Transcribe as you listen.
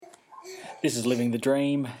This is Living the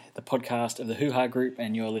Dream, the podcast of the Hoo Ha Group,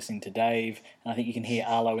 and you're listening to Dave. And I think you can hear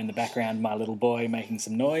Arlo in the background, my little boy, making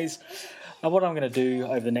some noise. What I'm going to do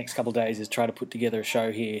over the next couple of days is try to put together a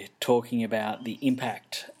show here talking about the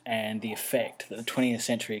impact and the effect that the 20th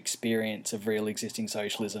century experience of real existing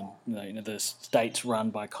socialism, the states run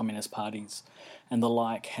by communist parties and the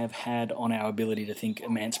like, have had on our ability to think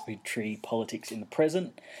emancipatory politics in the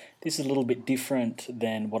present. This is a little bit different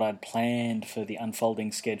than what I'd planned for the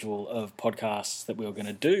unfolding schedule of podcasts that we were going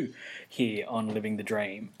to do here on Living the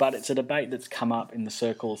Dream. But it's a debate that's come up in the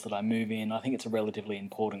circles that I move in. I think it's a relatively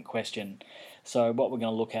important question. So what we're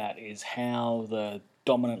going to look at is how the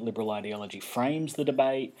dominant liberal ideology frames the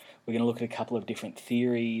debate. We're going to look at a couple of different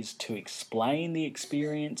theories to explain the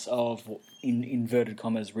experience of, in inverted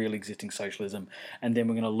commas, real existing socialism. And then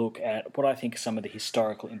we're going to look at what I think some of the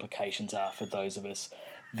historical implications are for those of us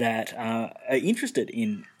that are interested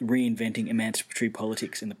in reinventing emancipatory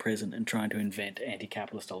politics in the present and trying to invent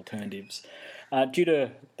anti-capitalist alternatives. Due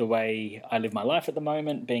to the way I live my life at the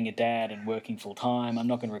moment, being a dad and working full-time, I'm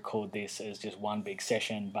not going to record this as just one big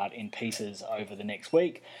session, but in pieces over the next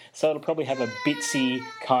week. So it'll probably have a bitsy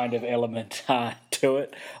kind of element to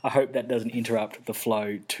it. I hope that doesn't interrupt the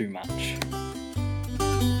flow too much.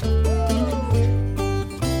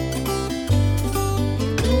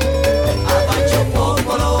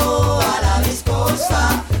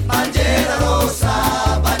 Bandiera rosa,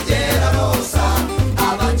 bandiera rosa,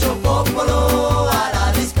 avanti popolo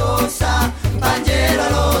alla riscossa, bandiera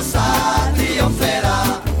rosa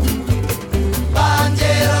trionferà,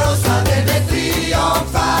 bandiera rosa deve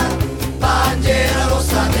trionfar, bandiera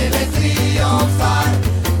rosa deve trionfar,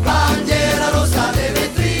 bandiera rosa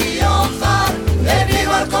deve trionfar, e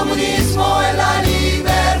viva il comunismo e la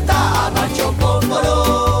libertà, avanti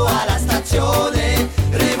popolo alla stazione,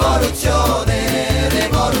 rivoluzione.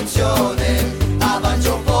 Avanti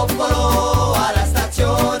un popolo alla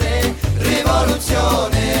stazione,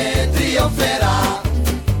 rivoluzione trionferà.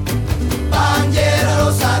 Bandiera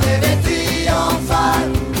rossa deve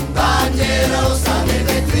trionfare, bandiera rossa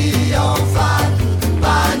deve trionfare,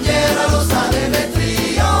 bandiera rossa deve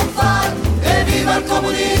trionfare, e viva il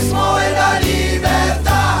comunismo e la libertà.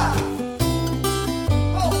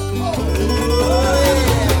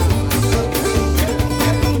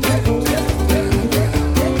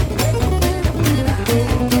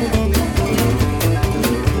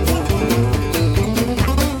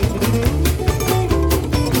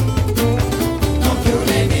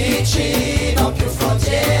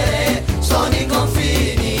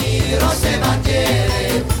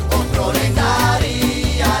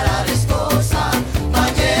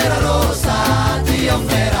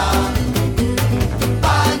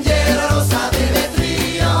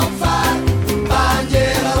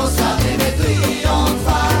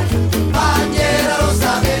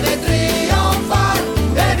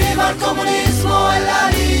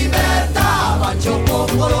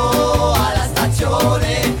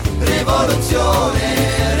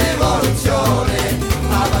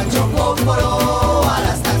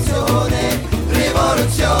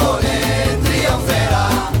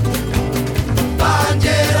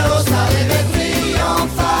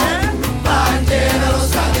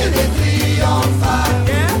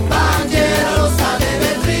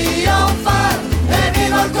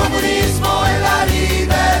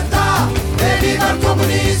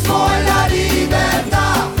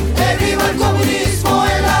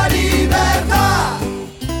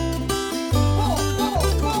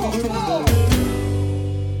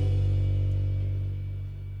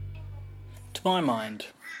 To my mind,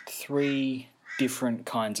 three different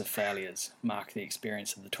kinds of failures mark the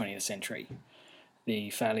experience of the 20th century.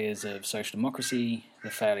 The failures of social democracy,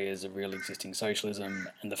 the failures of real existing socialism,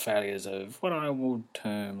 and the failures of what I will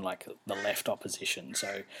term like the left opposition,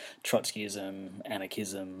 so Trotskyism,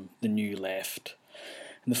 anarchism, the new left.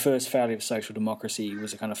 And the first failure of social democracy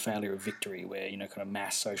was a kind of failure of victory where, kind of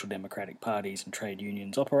mass social democratic parties and trade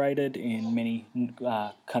unions operated in many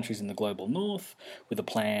countries in the global north with a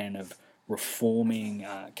plan of reforming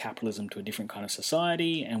capitalism to a different kind of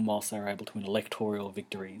society, and whilst they were able to win electoral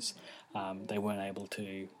victories, they weren't able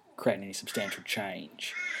to create any substantial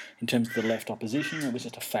change. In terms of the left opposition, it was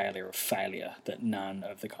just a failure of failure that none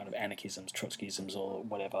of the kind of anarchisms, Trotskyisms or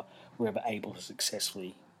whatever were ever able to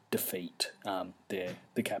successfully defeat the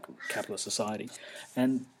capitalist society.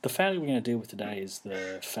 And the failure we're going to deal with today is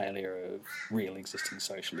the failure of real existing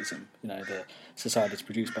socialism. The societies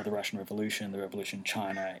produced by the Russian Revolution, the Revolution in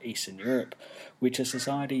China, Eastern Europe, which are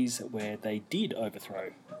societies where they did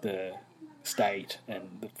overthrow the state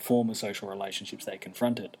and the former social relationships they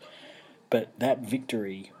confronted. But that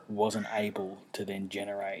victory wasn't able to then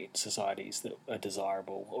generate societies that are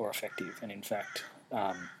desirable or effective. And in fact,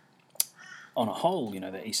 on a whole,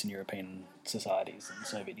 the Eastern European societies and the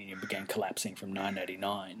Soviet Union began collapsing from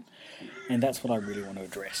 1989. And that's what I really want to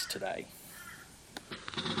address today.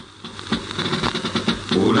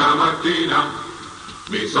 Una mattina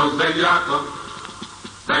mi son svegliato,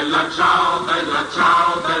 bella ciao, bella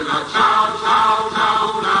ciao, bella ciao, ciao,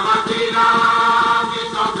 ciao. Una mattina mi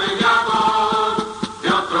son svegliato e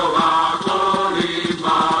ho trovato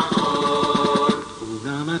l'invasor.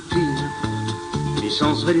 Una mattina mi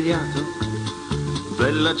son svegliato,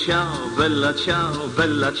 bella ciao, bella ciao,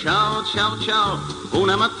 bella ciao, ciao, ciao.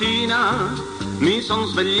 Una mattina mi son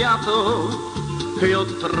svegliato e ho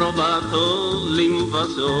trovato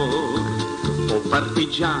l'invasor. Oh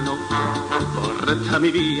partigiano,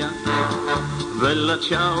 portami via. Bella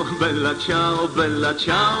ciao, bella ciao, bella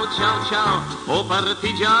ciao, ciao, ciao. Oh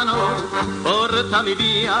partigiano, portami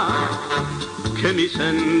via, che mi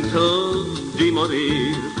sento di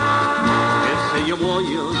morire. E se io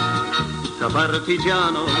muoio da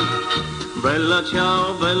partigiano, bella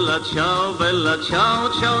ciao, bella ciao, bella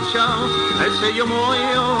ciao, ciao, ciao. E se io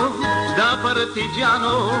muoio da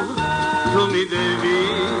partigiano, tu mi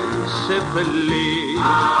devi seppellire.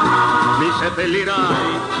 Mi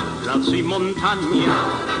seppellirai lassù in montagna.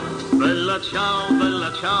 Bella ciao,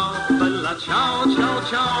 bella ciao, bella ciao, ciao,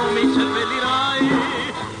 ciao. Mi seppellirai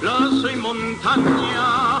lassù in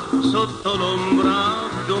montagna, sotto l'ombra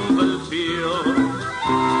d'un bel fiore.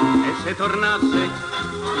 E se tornasse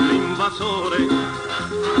l'invasore,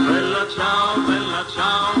 bella ciao, bella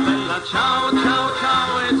ciao, bella ciao, ciao,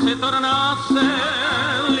 ciao. E se tornasse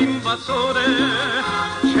l'invasore,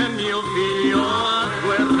 c'è mio figlio a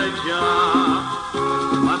guerreggiare.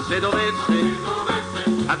 Ma se dovesse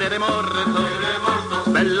cadere morto,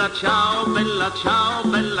 bella ciao, bella ciao,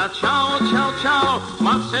 bella ciao, ciao, ciao.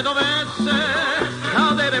 Ma se dovesse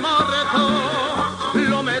cadere morto,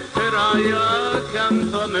 lo metterai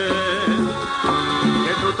accanto a me.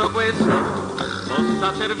 Che tutto questo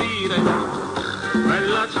possa servire,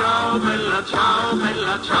 bella ciao, bella ciao,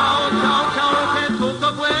 bella ciao, ciao, ciao. Che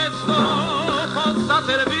tutto questo possa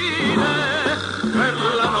servire per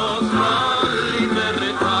la nostra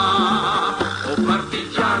libertà. Oh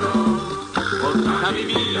partigiano, portami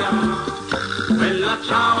via. Bella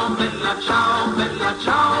ciao, bella ciao, bella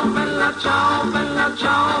ciao, bella ciao, bella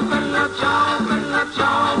ciao, bella ciao, bella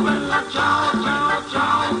ciao, bella ciao, ciao,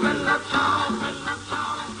 ciao, bella ciao, bella ciao, bella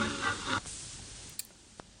ciao.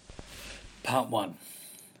 Part 1.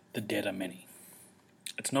 The dead are many.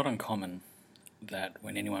 It's not uncommon that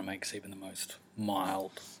when anyone makes even the most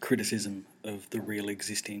mild criticism of the real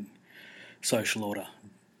existing social order,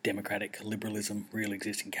 democratic liberalism, real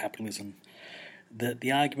existing capitalism, that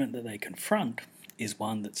the argument that they confront is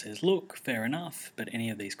one that says, look, fair enough, but any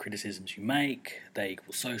of these criticisms you make, they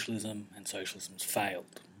equal socialism, and socialism's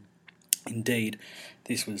failed. Indeed,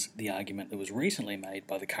 this was the argument that was recently made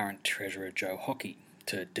by the current Treasurer Joe Hockey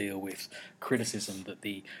to deal with criticism that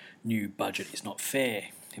the new budget is not fair.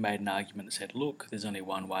 He made an argument that said, look, there's only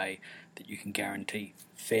one way that you can guarantee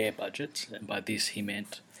fair budgets, and by this he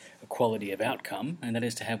meant equality of outcome, and that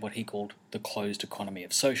is to have what he called the closed economy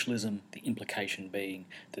of socialism, the implication being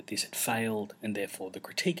that this had failed, and therefore the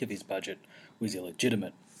critique of his budget was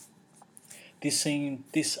illegitimate.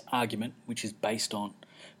 This argument, which is based on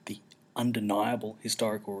the undeniable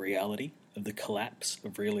historical reality of the collapse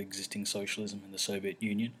of real existing socialism in the Soviet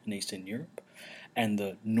Union and Eastern Europe, and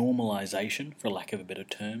the normalisation, for lack of a better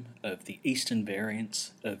term, of the Eastern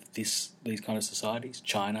variants of these kind of societies,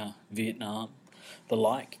 China, Vietnam, the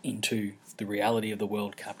like, into the reality of the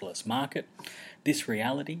world capitalist market. This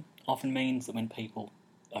reality often means that when people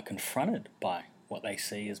are confronted by what they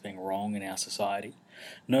see as being wrong in our society,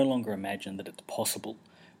 no longer imagine that it's possible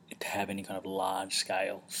to have any kind of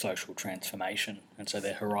large-scale social transformation, and so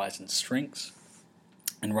their horizon shrinks,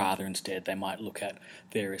 and rather instead they might look at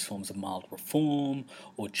various forms of mild reform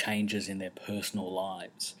or changes in their personal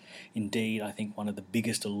lives. Indeed, I think one of the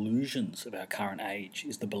biggest illusions of our current age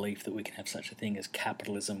is the belief that we can have such a thing as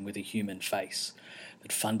capitalism with a human face,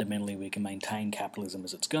 that fundamentally we can maintain capitalism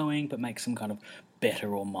as it's going, but make some kind of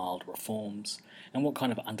better or mild reforms. And what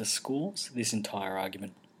kind of underscores this entire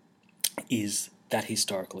argument is that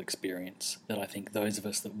historical experience that I think those of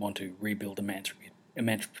us that want to rebuild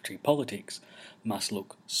emancipatory politics must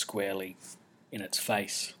look squarely in its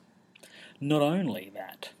face. Not only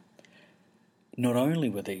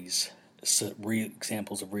were these real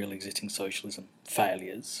examples of real existing socialism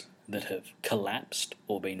failures that have collapsed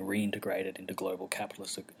or been reintegrated into global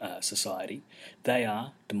capitalist society, they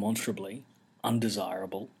are demonstrably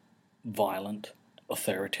undesirable, violent,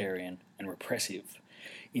 authoritarian and repressive.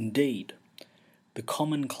 Indeed, the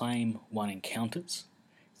common claim one encounters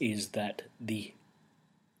is that the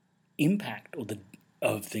impact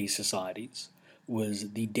of these societies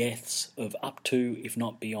was the deaths of up to, if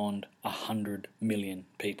not beyond, 100 million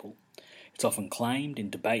people. It's often claimed in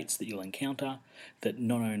debates that you'll encounter that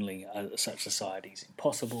not only are such societies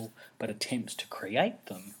impossible, but attempts to create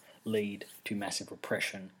them lead to massive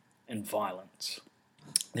repression and violence.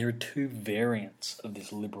 There are two variants of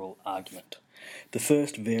this liberal argument. The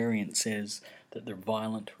first variant says that the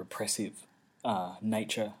violent, repressive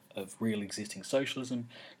nature of real existing socialism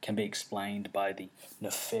can be explained by the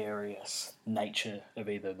nefarious nature of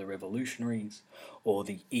either the revolutionaries or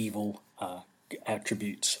the evil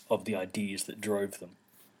attributes of the ideas that drove them.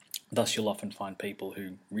 Thus, you'll often find people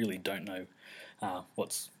who really don't know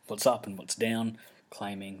what's up and what's down,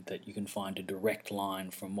 claiming that you can find a direct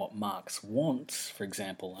line from what Marx wants, for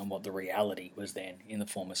example, and what the reality was then in the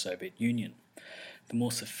former Soviet Union. The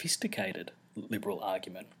more sophisticated liberal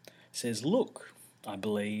argument says, look, I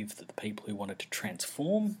believe that the people who wanted to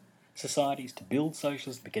transform societies, to build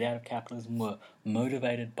socialism, to get out of capitalism, were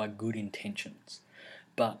motivated by good intentions.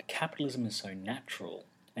 But capitalism is so natural,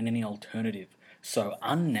 and any alternative so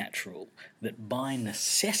unnatural, that by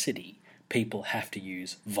necessity people have to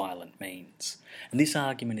use violent means. And this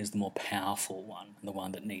argument is the more powerful one, and the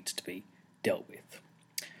one that needs to be dealt with.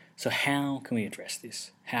 So how can we address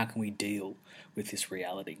this? How can we deal with this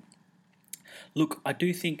reality? Look, I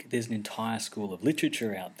do think there's an entire school of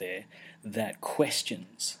literature out there that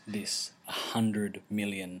questions this 100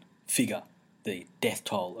 million figure, the death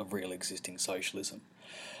toll of real existing socialism.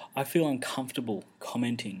 I feel uncomfortable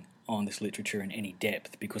commenting on this literature in any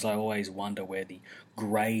depth because I always wonder where the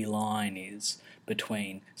grey line is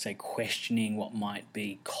between, say, questioning what might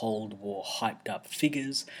be Cold War hyped up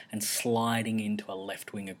figures and sliding into a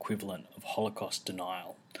left-wing equivalent of Holocaust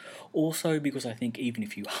denial. Also because I think even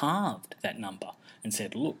if you halved that number and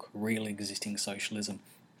said, look, real existing socialism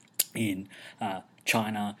in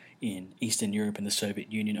China, in Eastern Europe and the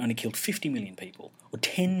Soviet Union only killed 50 million people, or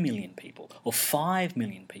 10 million people, or 5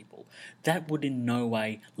 million people, that would in no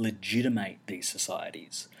way legitimate these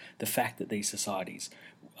societies. The fact that these societies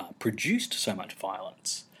produced so much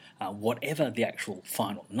violence, whatever the actual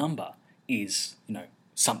final number, is,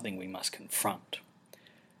 something we must confront.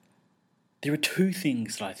 There are two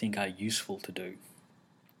things that I think are useful to do.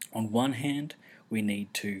 On one hand, we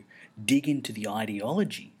need to dig into the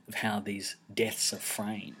ideology of how these deaths are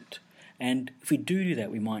framed. And if we do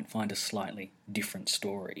that, we might find a slightly different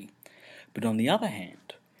story. But on the other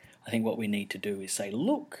hand, I think what we need to do is say,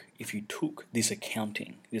 look, if you took this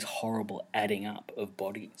accounting, this horrible adding up of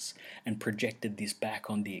bodies, and projected this back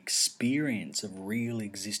on the experience of real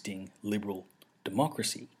existing liberal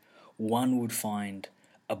democracy, one would find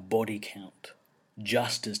a body count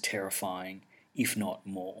just as terrifying, if not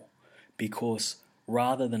more. Because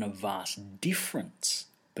rather than a vast difference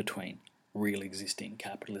between real existing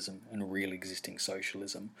capitalism and real existing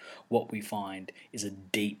socialism, what we find is a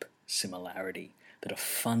deep similarity, that a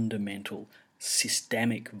fundamental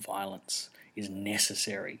systemic violence is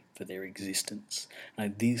necessary for their existence. Now,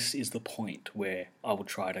 this is the point where I will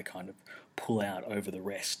try to kind of pull out over the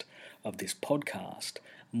rest of this podcast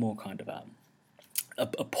more kind of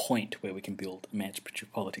a point where we can build emancipatory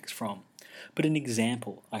politics from. But an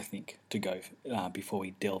example, I think, to go before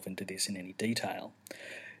we delve into this in any detail.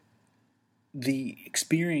 The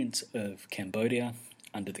experience of Cambodia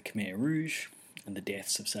under the Khmer Rouge and the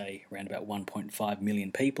deaths of, say, around about 1.5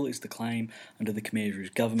 million people is the claim under the Khmer Rouge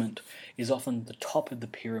government, is often the top of the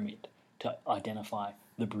pyramid to identify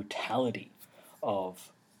the brutality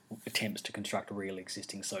of attempts to construct a real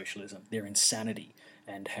existing socialism, their insanity,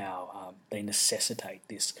 and how they necessitate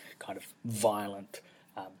this kind of violent,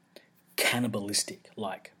 cannibalistic,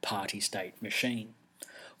 like party-state machine.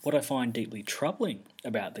 What I find deeply troubling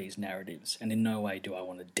about these narratives, and in no way do I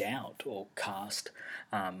want to doubt or cast,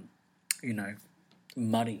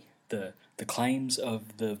 muddy the claims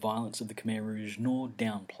of the violence of the Khmer Rouge, nor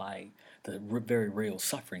downplay the very real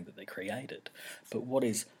suffering that they created. But what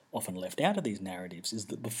is often left out of these narratives is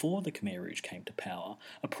that before the Khmer Rouge came to power,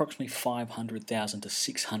 approximately 500,000 to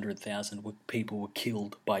 600,000 people were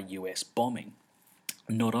killed by US bombing.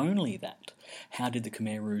 Not only that, how did the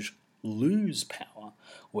Khmer Rouge lose power?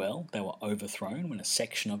 Well, they were overthrown when a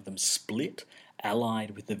section of them split,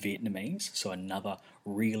 allied with the Vietnamese, so another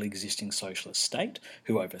real existing socialist state,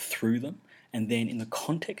 who overthrew them. And then in the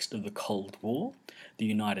context of the Cold War, the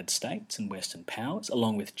United States and Western powers,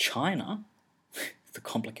 along with China, the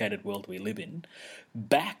complicated world we live in,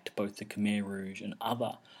 backed both the Khmer Rouge and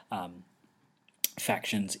other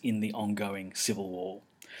factions in the ongoing civil war.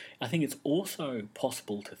 I think it's also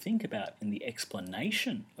possible to think about in the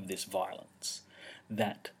explanation of this violence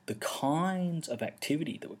that the kinds of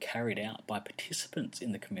activity that were carried out by participants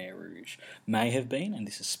in the Khmer Rouge may have been, and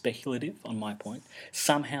this is speculative on my point,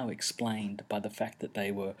 somehow explained by the fact that they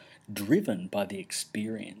were driven by the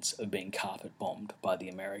experience of being carpet bombed by the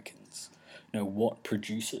Americans. What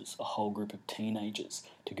produces a whole group of teenagers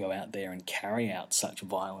to go out there and carry out such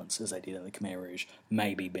violence as they did in the Khmer Rouge,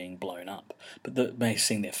 maybe being blown up, but they may have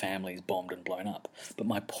seen their families bombed and blown up. But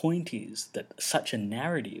my point is that such a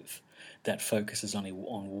narrative that focuses only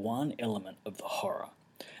on one element of the horror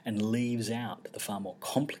and leaves out the far more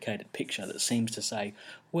complicated picture that seems to say,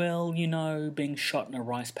 well, being shot in a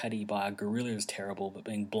rice paddy by a guerrilla is terrible, but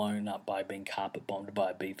being blown up by being carpet bombed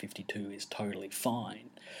by a B-52 is totally fine.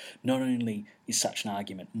 Not only is such an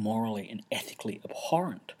argument morally and ethically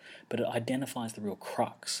abhorrent, but it identifies the real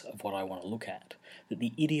crux of what I want to look at, that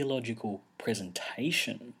the ideological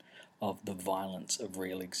presentation of the violence of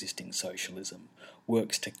real existing socialism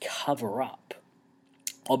works to cover up,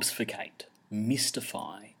 obfuscate,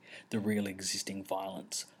 mystify the real existing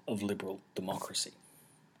violence of liberal democracy.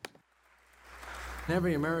 In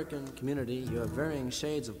every American community, you have varying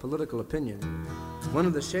shades of political opinion. One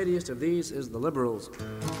of the shadiest of these is the liberals.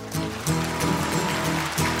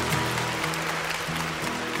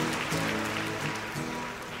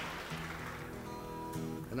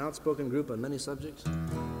 An outspoken group on many subjects.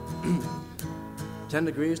 10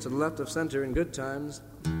 degrees to the left of center in good times,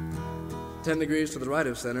 10 degrees to the right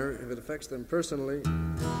of center if it affects them personally.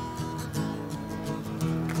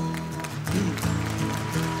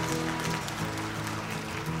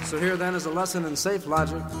 So here then is a lesson in safe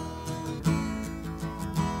logic.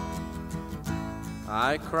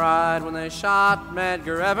 I cried when they shot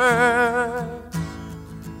Medgar Evers.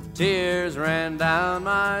 Tears ran down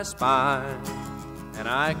my spine. And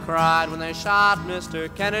I cried when they shot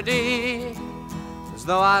Mr. Kennedy, as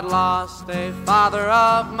though I'd lost a father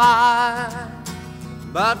of mine.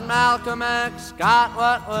 But Malcolm X got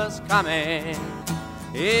what was coming.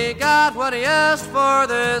 He got what he asked for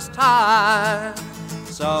this time.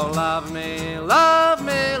 So love me, love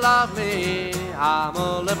me, love me, I'm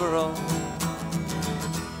a liberal.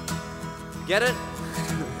 Get it?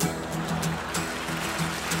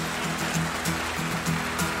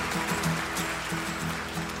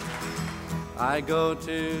 I go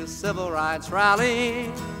to civil rights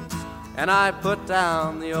rallies and I put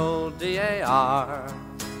down the old DAR.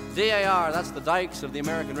 DAR, that's the dykes of the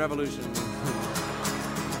American Revolution.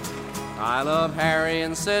 I love Harry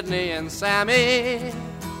and Sidney and Sammy.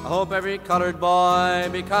 I hope every colored boy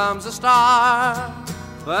becomes a star.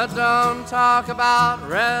 But don't talk about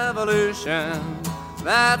revolution.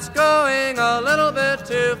 That's going a little bit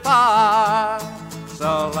too far.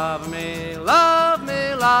 So love me, love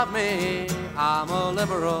me, love me, I'm a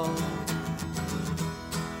liberal.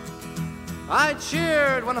 I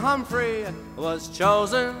cheered when Humphrey was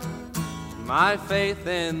chosen, my faith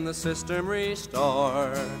in the system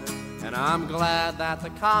restored. And I'm glad that the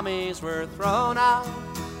commies were thrown out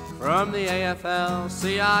from the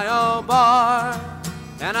AFL-CIO board.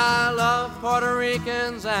 And I love Puerto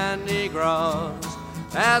Ricans and Negroes,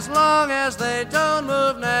 as long as they don't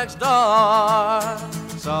move next door.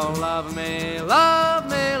 So love me, love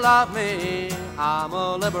me, love me, I'm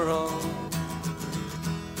a liberal.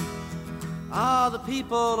 Ah, the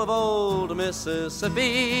people of old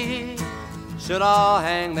Mississippi should all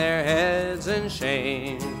hang their heads in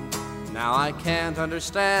shame. Now I can't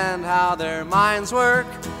understand how their minds work.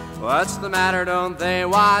 What's the matter, don't they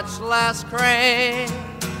watch Les Crane?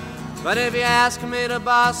 But if you ask me to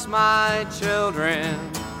bus my children,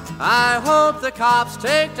 I hope the cops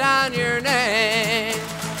take down your name.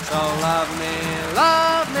 So love me,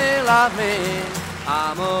 love me, love me,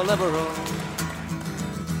 I'm a liberal.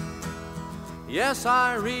 Yes,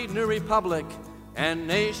 I read New Republic and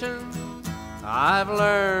Nation. I've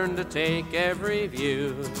learned to take every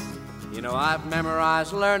view. You know, I've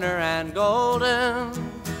memorized Lerner and Golden.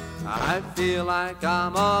 I feel like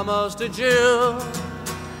I'm almost a Jew.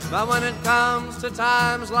 But when it comes to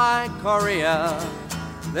times like Korea,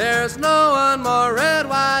 there's no one more red,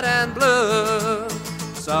 white, and blue.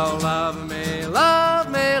 So love me,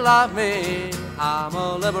 love me, love me, I'm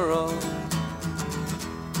a liberal.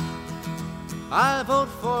 I vote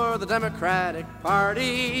for the Democratic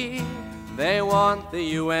Party. They want the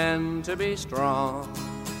UN to be strong.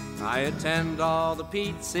 I attend all the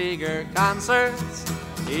Pete Seeger concerts.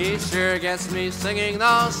 He sure gets me singing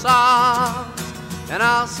those songs. And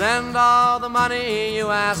I'll send all the money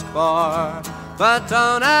you ask for, but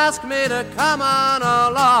don't ask me to come on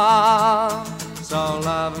along. So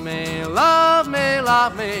love me, love me, love me.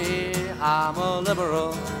 stop me, I'm a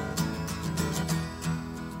liberal.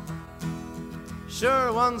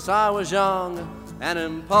 Sure, once I was young and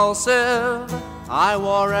impulsive, I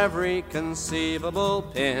wore every conceivable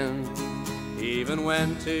pin, even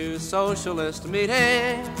went to socialist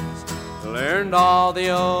meetings, learned all the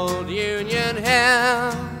old union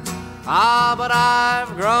hymns. But I've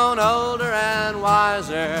grown older and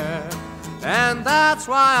wiser, and that's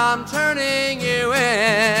why I'm turning you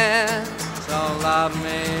in. So love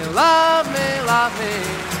me, love me, love me,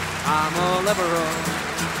 I'm a liberal.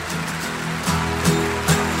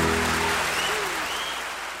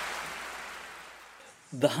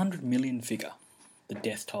 The 100 million figure, the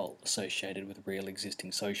death toll associated with real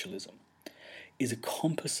existing socialism, is a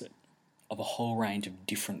composite of a whole range of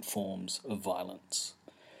different forms of violence.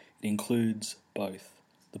 It includes both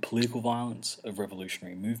the political violence of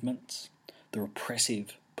revolutionary movements, the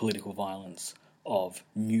repressive political violence of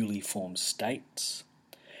newly formed states.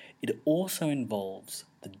 It also involves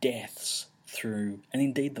the deaths through, and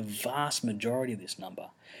indeed the vast majority of this number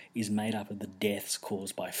is made up of the deaths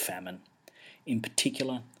caused by famine. In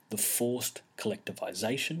particular, the forced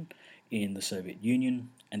collectivization in the Soviet Union,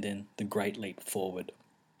 and then the Great Leap Forward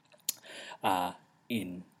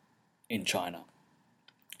in China.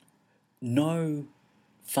 No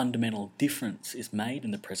fundamental difference is made in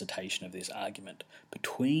the presentation of this argument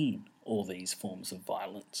between all these forms of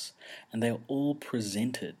violence, and they are all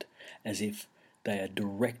presented as if they are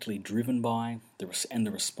directly driven by the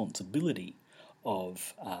responsibility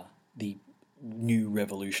of the new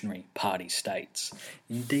revolutionary party states.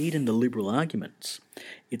 Indeed, in the liberal arguments,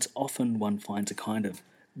 it's often one finds a kind of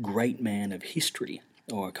great man of history,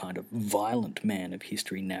 or a kind of violent man of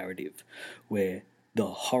history narrative, where the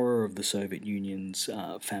horror of the Soviet Union's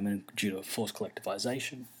famine due to forced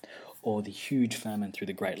collectivization, or the huge famine through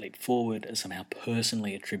the Great Leap Forward, are somehow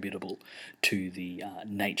personally attributable to the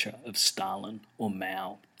nature of Stalin or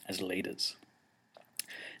Mao as leaders.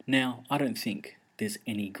 Now, I don't think there's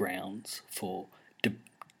any grounds for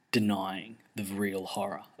denying the real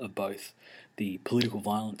horror of both the political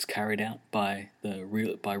violence carried out by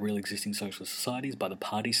real existing socialist societies, by the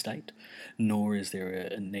party state, nor is there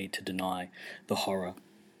a need to deny the horror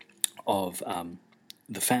of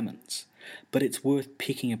the famines. But it's worth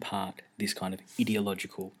picking apart this kind of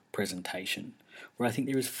ideological presentation, where I think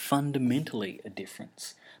there is fundamentally a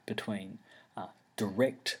difference between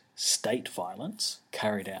direct state violence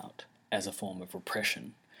carried out as a form of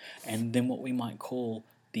repression, and then what we might call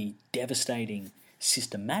the devastating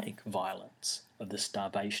systematic violence of the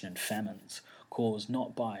starvation and famines caused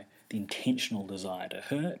not by the intentional desire to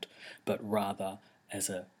hurt, but rather as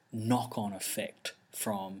a knock-on effect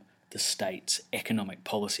from the state's economic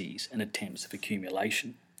policies and attempts of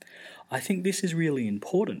accumulation. I think this is really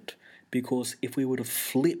important, because if we were to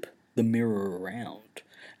flip the mirror around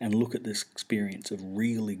and look at this experience of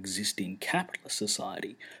real existing capitalist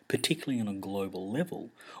society, particularly on a global level,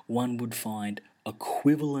 one would find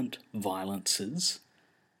equivalent violences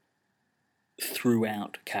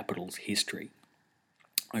throughout capital's history.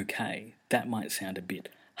 Okay, that might sound a bit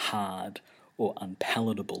hard or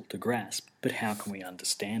unpalatable to grasp, but how can we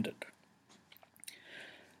understand it?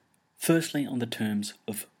 Firstly, on the terms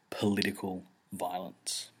of political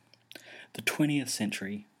violence. The 20th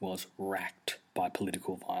century was racked by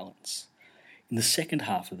political violence. In the second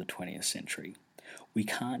half of the 20th century, we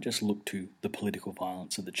can't just look to the political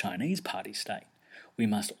violence of the Chinese party state. We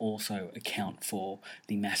must also account for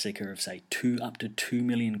the massacre of, say, up to 2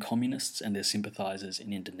 million communists and their sympathisers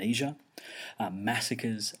in Indonesia,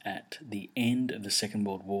 massacres at the end of the Second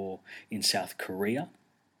World War in South Korea,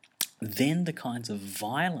 then the kinds of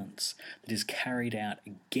violence that is carried out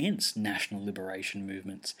against national liberation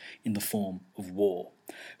movements in the form of war.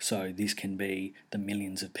 So this can be the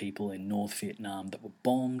millions of people in North Vietnam that were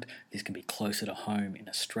bombed. This can be closer to home in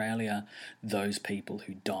Australia, those people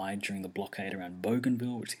who died during the blockade around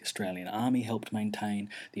Bougainville, which the Australian Army helped maintain,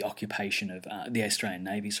 the occupation of the Australian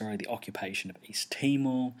Navy, the occupation of East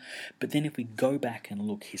Timor. But then if we go back and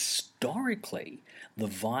look historically, the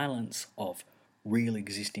violence of real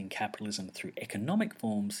existing capitalism through economic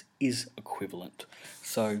forms is equivalent.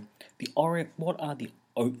 So what are the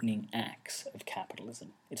opening acts of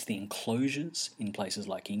capitalism? It's the enclosures in places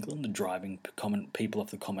like England, the driving people off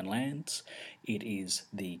the common lands. It is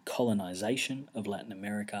the colonisation of Latin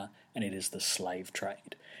America, and it is the slave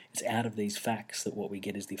trade. It's out of these facts that what we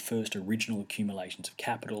get is the first original accumulations of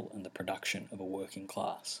capital and the production of a working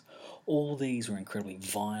class. All these were incredibly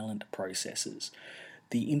violent processes.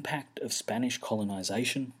 The impact of Spanish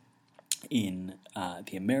colonisation in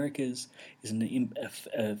the Americas is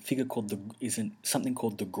a figure called something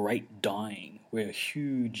called the Great Dying, where a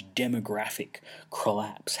huge demographic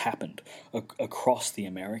collapse happened across the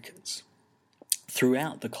Americas.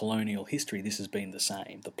 Throughout the colonial history, this has been the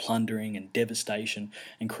same. The plundering and devastation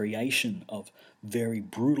and creation of very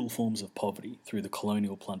brutal forms of poverty through the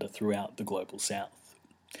colonial plunder throughout the global south.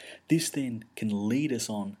 This then can lead us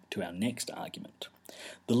on to our next argument.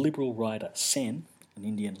 The liberal writer Sen, an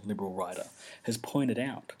Indian liberal writer, has pointed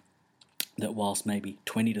out that whilst maybe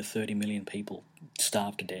 20 to 30 million people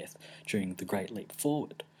starved to death during the Great Leap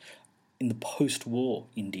Forward, in the post-war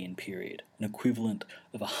Indian period, an equivalent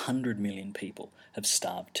of 100 million people have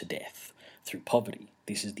starved to death through poverty.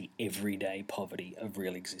 This is the everyday poverty of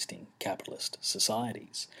real existing capitalist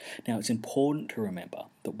societies. Now, it's important to remember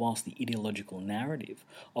that whilst the ideological narrative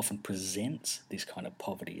often presents this kind of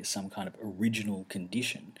poverty as some kind of original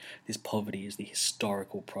condition, this poverty is the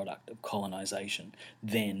historical product of colonisation,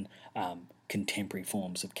 then contemporary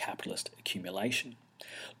forms of capitalist accumulation.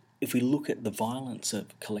 If we look at the violence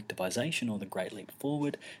of collectivisation or the Great Leap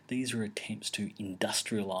Forward, these are attempts to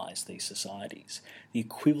industrialise these societies. The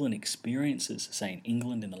equivalent experiences, say in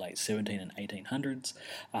England in the late 17 and 1800s,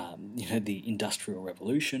 the Industrial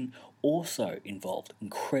Revolution, also involved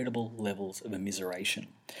incredible levels of immiseration.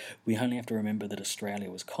 We only have to remember that Australia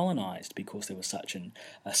was colonised because there was such a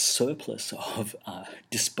surplus of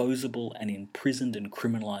disposable and imprisoned and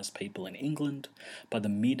criminalised people in England. By the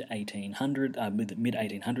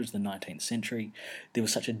mid-1800s, the 19th century, there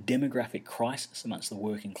was such a demographic crisis amongst the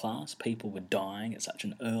working class. People were dying at such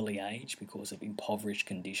an early age because of impoverished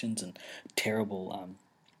conditions and terrible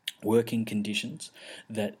working conditions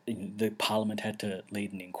that the Parliament had to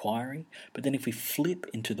lead an inquiry. But then if we flip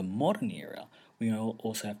into the modern era, we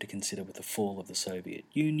also have to consider with the fall of the Soviet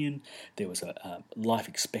Union, there was a life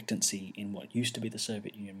expectancy in what used to be the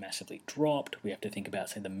Soviet Union massively dropped. We have to think about,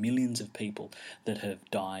 say, the millions of people that have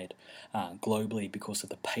died globally because of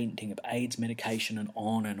the patenting of AIDS medication, and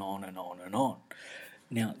on and on and on and on.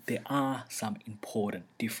 Now, there are some important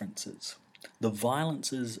differences. The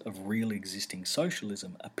violences of real existing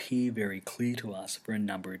socialism appear very clear to us for a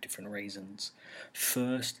number of different reasons.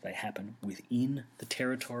 First, they happen within the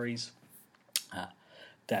territories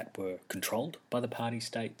that were controlled by the party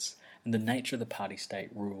states, and the nature of the party state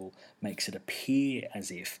rule makes it appear as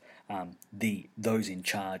if those in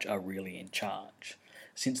charge are really in charge.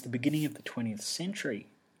 Since the beginning of the 20th century,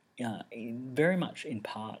 very much in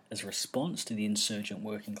part as a response to the insurgent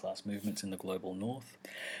working class movements in the global north,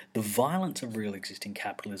 the violence of real existing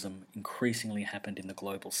capitalism increasingly happened in the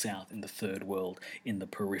global south, in the third world, in the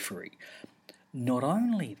periphery. Not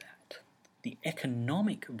only that, the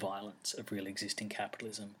economic violence of real existing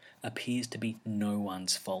capitalism appears to be no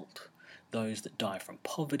one's fault. Those that die from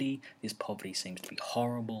poverty, this poverty seems to be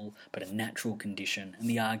horrible, but a natural condition, and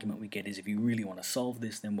the argument we get is if you really want to solve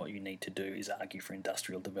this, then what you need to do is argue for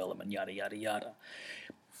industrial development, yada yada yada.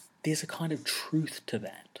 There's a kind of truth to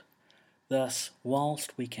that. Thus,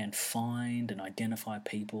 whilst we can find and identify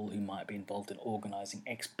people who might be involved in organising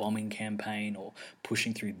X bombing campaign or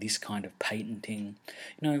pushing through this kind of patenting,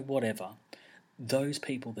 whatever, those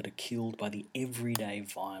people that are killed by the everyday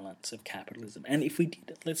violence of capitalism, and if we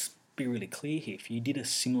did, let's be really clear here, if you did a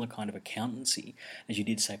similar kind of accountancy as you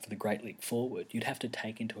did, say, for the Great Leap Forward, you'd have to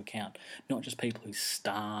take into account not just people who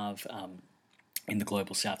starve in the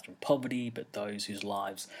global south from poverty, but those whose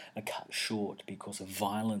lives are cut short because of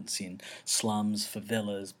violence in slums,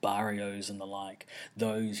 favelas, barrios and the like,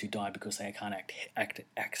 those who die because they can't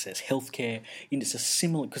access healthcare. And it's a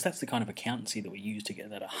similar, because that's the kind of accountancy that we use to get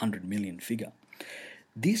that 100 million figure.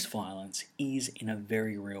 This violence is, in a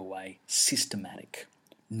very real way, systematic.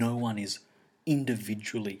 No one is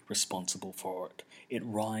individually responsible for it. It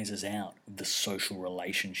rises out of the social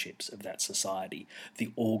relationships of that society,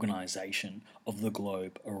 the organisation of the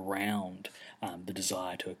globe around the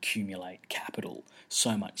desire to accumulate capital,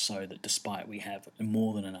 so much so that despite we have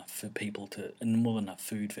more than enough for people to, and more than enough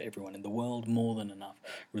food for everyone in the world, more than enough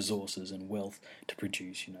resources and wealth to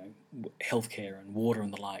produce, healthcare and water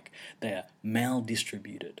and the like, they are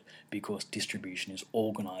maldistributed because distribution is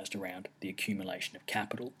organised around the accumulation of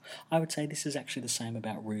capital. I would say this is actually the same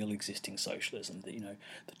about real existing socialism, that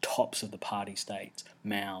the tops of the party states,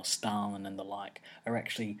 Mao, Stalin and the like, are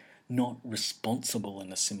actually not responsible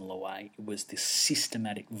in a similar way. It was this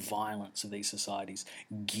systematic violence of these societies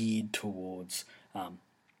geared towards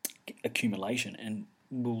accumulation, and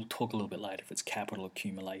we'll talk a little bit later if it's capital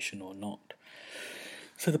accumulation or not.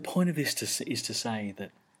 So the point of this is to say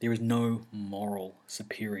that there is no moral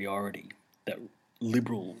superiority that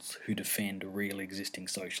liberals who defend real existing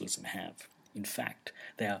socialism have. In fact,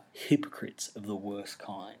 they are hypocrites of the worst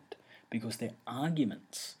kind, because their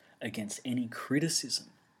arguments against any criticism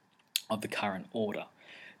of the current order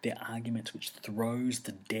They're arguments which throws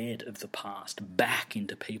the dead of the past back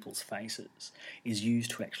into people's faces, is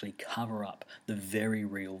used to actually cover up the very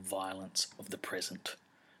real violence of the present,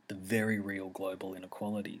 the very real global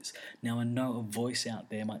inequalities. Now, I know a voice out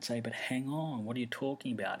there might say, but hang on, what are you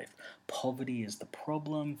talking about? If poverty is the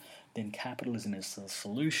problem, then capitalism is the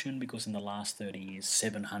solution, because in the last 30 years,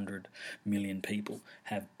 700 million people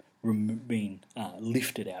have been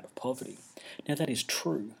lifted out of poverty. Now, that is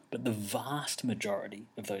true, but the vast majority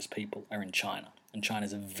of those people are in China, and China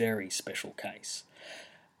is a very special case.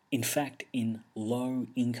 In fact, in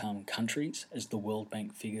low-income countries, as the World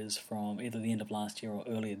Bank figures from either the end of last year or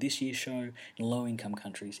earlier this year show, in low-income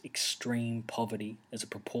countries, extreme poverty as a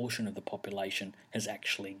proportion of the population has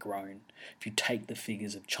actually grown. If you take the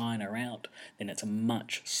figures of China out, then it's a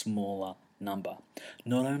much smaller number.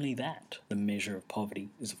 Not only that, the measure of poverty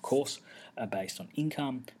is, of course, based on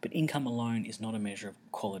income, but income alone is not a measure of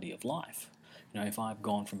quality of life. If I've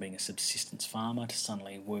gone from being a subsistence farmer to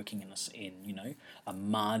suddenly working in a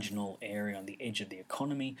marginal area on the edge of the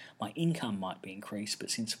economy, my income might be increased, but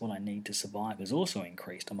since what I need to survive has also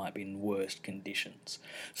increased, I might be in worse conditions.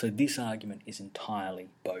 So this argument is entirely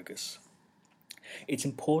bogus. It's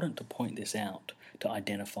important to point this out to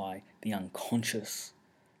identify the unconscious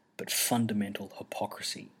but fundamental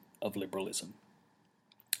hypocrisy of liberalism.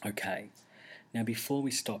 Okay. Now, before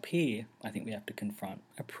we stop here, I think we have to confront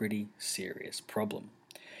a pretty serious problem.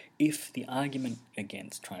 If the argument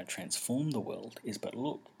against trying to transform the world is, but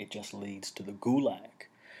look, it just leads to the gulag,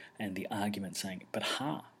 and the argument saying, but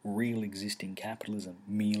real existing capitalism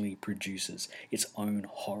merely produces its own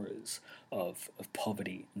horrors of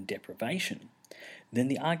poverty and deprivation, then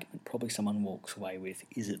the argument probably someone walks away with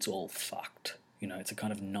is it's all fucked. It's a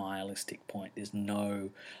kind of nihilistic point. There's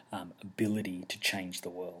no ability to change the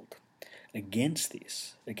world. Against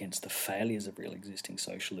this, against the failures of real existing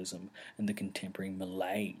socialism and the contemporary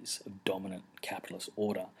malaise of dominant capitalist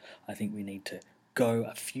order, I think we need to go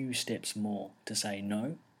a few steps more to say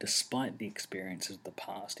no, despite the experiences of the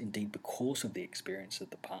past, indeed because of the experiences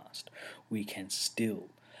of the past, we can still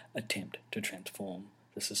attempt to transform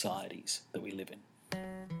the societies that we live in.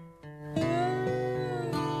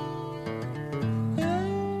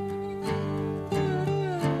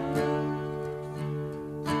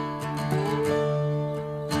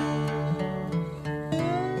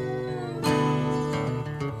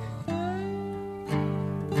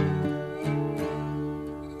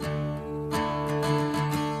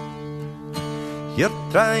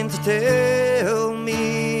 You're trying to tell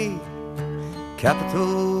me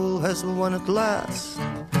capital has won at last.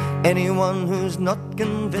 Anyone who's not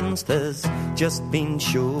convinced has just been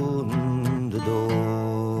shown the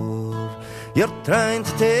door. You're trying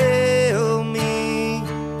to tell me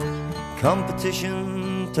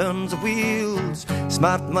competition turns the wheels.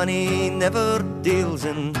 Smart money never deals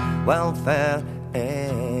in welfare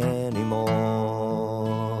anymore.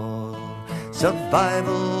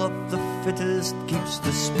 Survival of the fittest keeps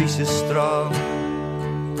the species strong.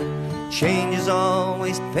 Change is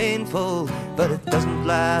always painful, but it doesn't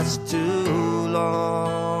last too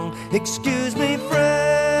long. Excuse me, friend,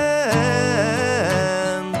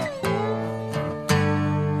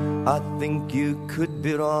 I think you could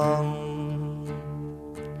be wrong.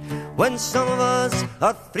 When some of us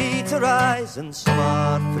are free to rise and some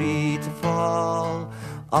are free to fall,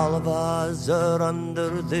 all of us are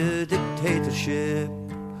under the dictatorship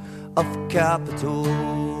of capital.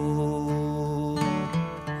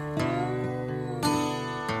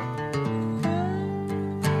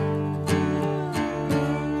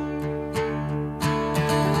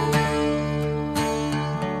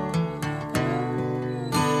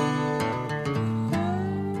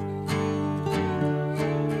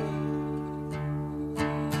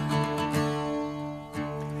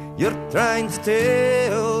 You're trying to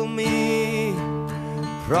tell me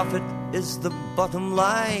profit is the bottom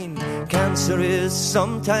line. Cancer is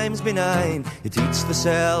sometimes benign. It eats the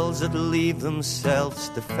cells that leave themselves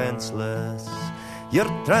defenseless.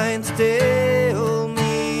 You're trying to tell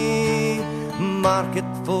me market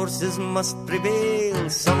forces must prevail.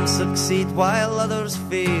 Some succeed while others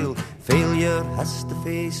fail. Failure has to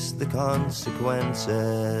face the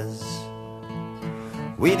consequences.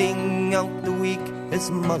 Weeding out the weak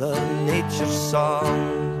is Mother Nature's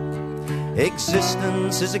song.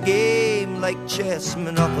 Existence is a game like chess,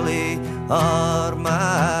 Monopoly, or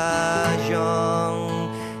Mahjong.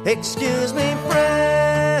 Excuse me,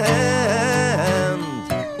 friend,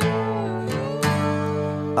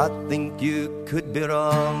 I think you could be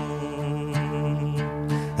wrong.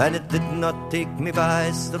 And it did not take me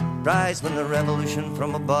by surprise when the revolution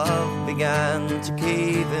from above began to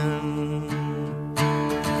cave in.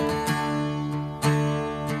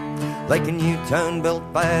 like a new town built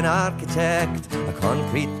by an architect, a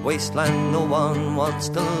concrete wasteland no one wants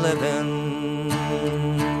to live in.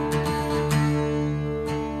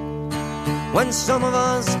 When some of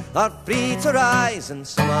us are free to rise and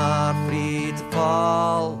some are free to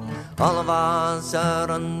fall, all of us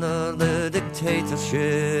are under the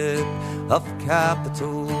dictatorship of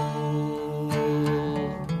capital.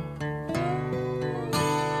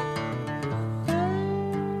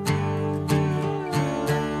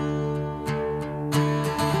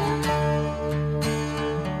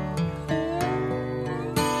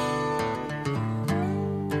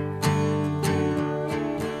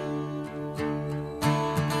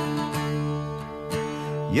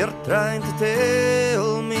 You're trying to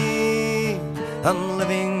tell me I'm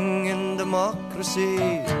living in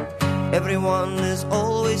democracy. Everyone is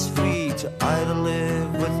always free to either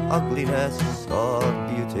live with ugliness or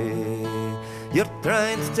beauty. You're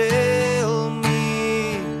trying to tell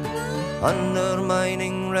me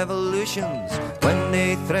undermining revolutions when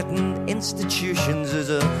they threaten institutions is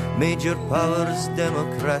a major power's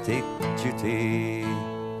democratic duty.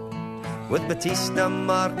 With Batista,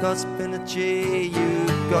 Marcos, Pinochet, you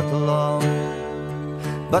got along,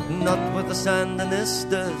 but not with the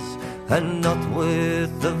Sandinistas and not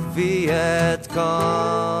with the Viet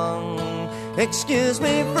Cong. Excuse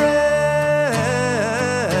me, friend,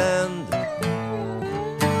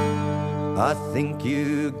 I think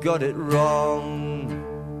you got it wrong.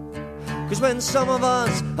 'Cause when some of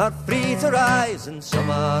us are free to rise and some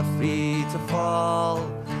are free to fall,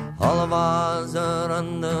 all of us are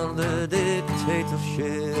under the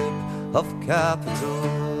dictatorship of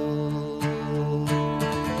capital.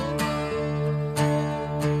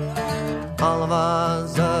 All of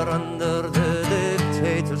us are under the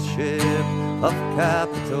dictatorship of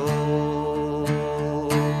capital.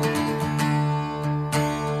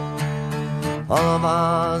 All of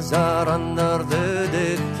us are under the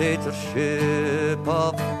dictatorship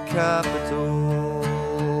of capital.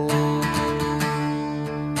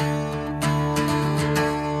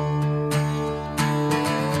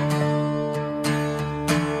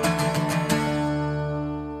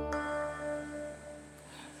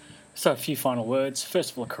 So a few final words. First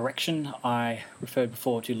of all, a correction. I referred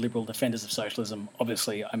before to liberal defenders of socialism.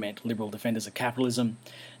 Obviously, I meant liberal defenders of capitalism.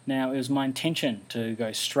 Now, it was my intention to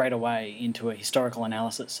go straight away into a historical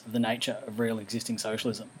analysis of the nature of real existing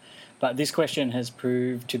socialism. But this question has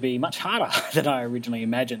proved to be much harder than I originally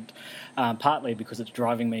imagined, partly because it's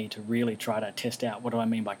driving me to really try to test out what do I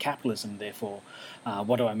mean by capitalism, therefore,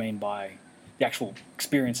 what do I mean by the actual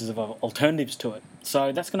experiences of alternatives to it. So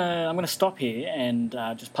I'm going to stop here and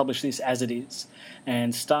just publish this as it is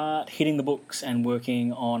and start hitting the books and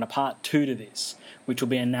working on a part 2 to this, which will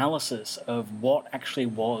be analysis of what actually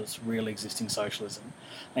was real existing socialism.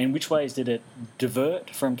 In which ways did it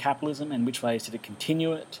divert from capitalism and which ways did it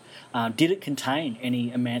continue it? Did it contain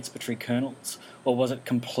any emancipatory kernels or was it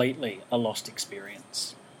completely a lost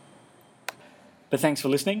experience? But thanks for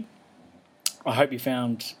listening. I hope you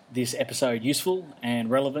found this episode useful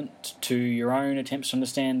and relevant to your own attempts to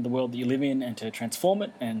understand the world that you live in and to transform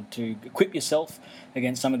it and to equip yourself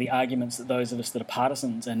against some of the arguments that those of us that are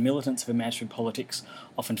partisans and militants of emancipatory politics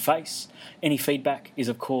often face. Any feedback is,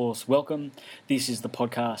 of course, welcome. This is the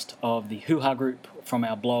podcast of the Hoo-Ha Group from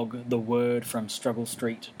our blog,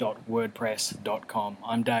 thewordfromstrugglestreet.wordpress.com.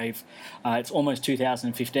 I'm Dave. It's almost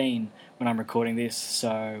 2015 when I'm recording this,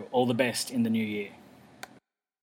 so all the best in the new year.